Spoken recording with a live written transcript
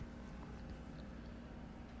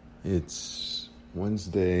It's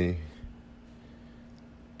Wednesday,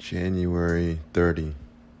 January 30,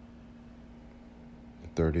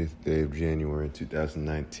 the 30th day of January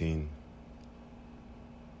 2019.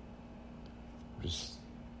 Just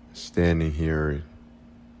standing here,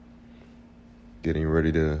 getting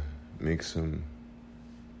ready to make some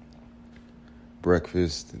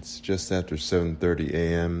breakfast. It's just after 7:30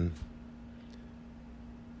 a.m.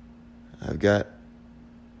 I've got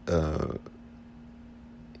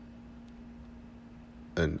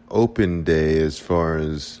an open day as far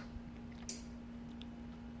as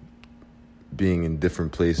being in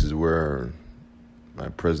different places where my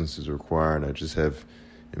presence is required. I just have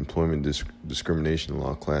employment discrimination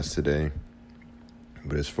law class today.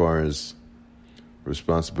 But as far as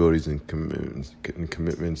responsibilities and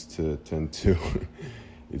commitments to attend to,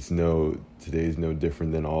 today's no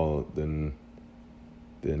different than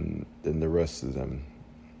the rest of them.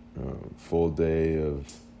 Full day of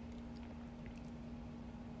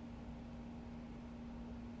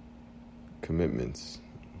commitments.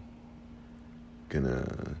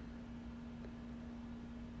 Gonna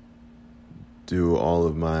do all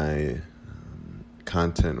of my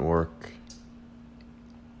content work,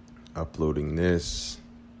 uploading this,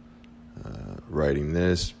 writing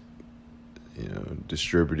this,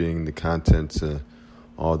 distributing the content to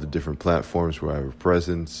all the different platforms where I have a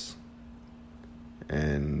presence,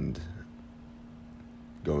 and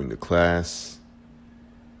going to class,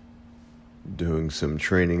 doing some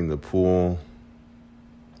training in the pool,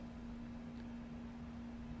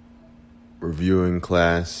 reviewing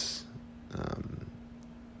class,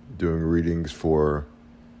 doing readings for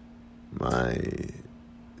my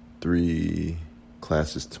 3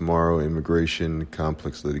 classes tomorrow: immigration,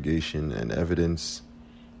 complex litigation, and evidence,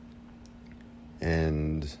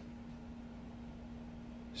 and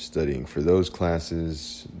studying for those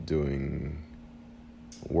classes, doing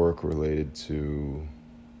work related to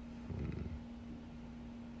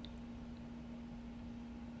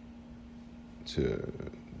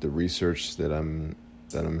the research that I'm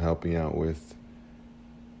helping out with.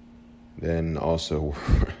 Then also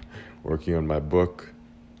working on my book,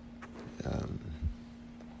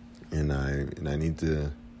 and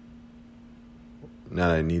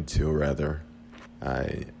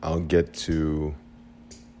I'll get to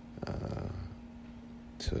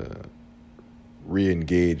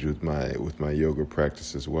re-engage with my yoga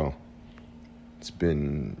practice as well. It's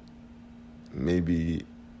been maybe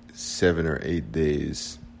 7 or 8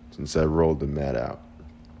 days since I rolled the mat out.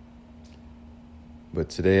 But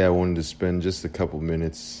today I wanted to spend just a couple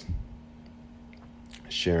minutes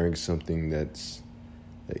sharing something that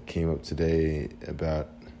came up today about,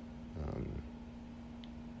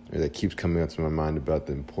 or that keeps coming up to my mind, about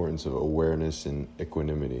the importance of awareness and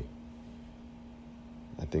equanimity.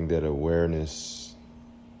 I think that awareness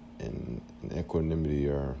and equanimity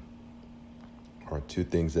are 2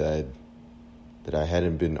 things that I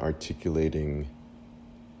hadn't been articulating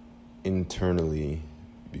internally,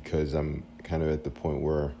 because I'm kind of at the point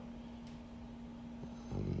where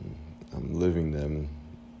I'm living them.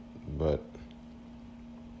 But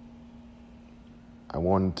I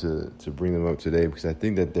wanted to bring them up today because I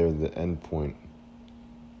think that they're the end point.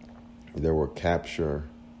 They will capture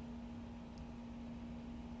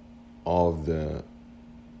all of the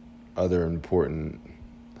other important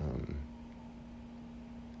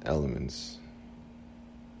elements,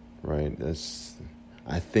 right?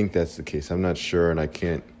 I think that's the case. I'm not sure, and I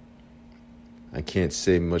can't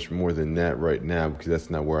say much more than that right now, because that's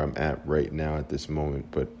not where I'm at right now at this moment.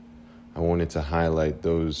 But I wanted to highlight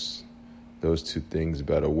those 2 things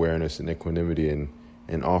about awareness and equanimity,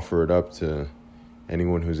 and offer it up to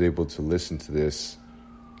anyone who's able to listen to this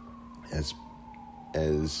as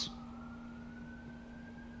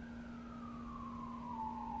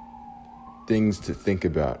things to think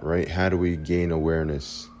about, right? How do we gain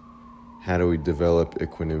awareness? How do we develop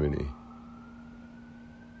equanimity?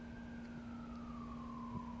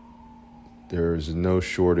 There's no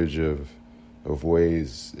shortage of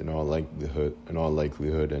ways in all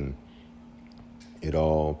likelihood, and it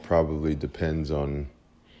all probably depends on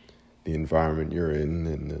the environment you're in,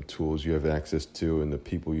 and the tools you have access to, and the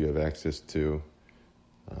people you have access to.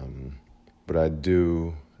 But I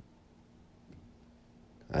do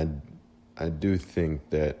think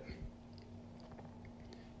that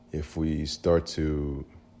if we start to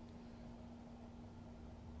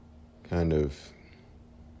kind of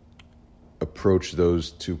approach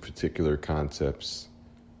those 2 particular concepts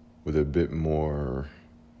with a bit more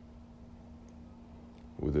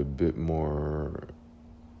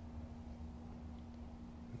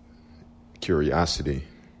curiosity,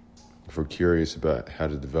 if we're curious about how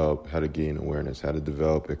to gain awareness, how to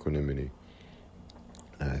develop equanimity,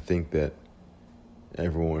 I think that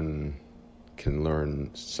everyone can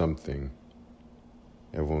learn something.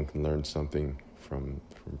 Everyone can learn something from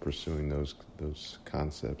pursuing those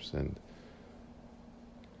concepts, and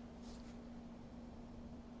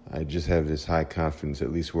I just have this high confidence,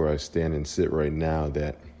 at least where I stand and sit right now,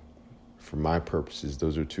 that for my purposes,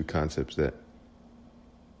 those are two concepts that,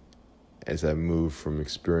 as I move from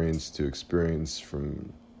experience to experience,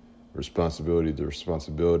 from responsibility to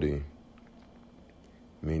responsibility,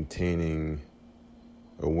 maintaining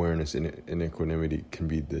awareness and equanimity can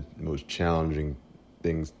be the most challenging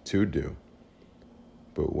things to do.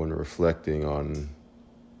 But when reflecting on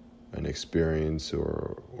an experience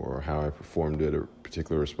or how I performed at a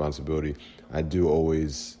particular responsibility, I do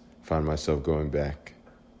always find myself going back.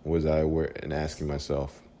 Was I aware? And asking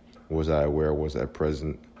myself, was I aware? Was I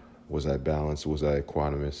present? Was I balanced? Was I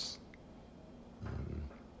equanimous?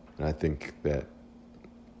 And I think that,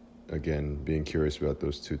 again, being curious about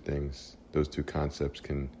those two things, those two concepts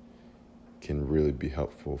can really be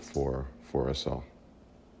helpful for us all.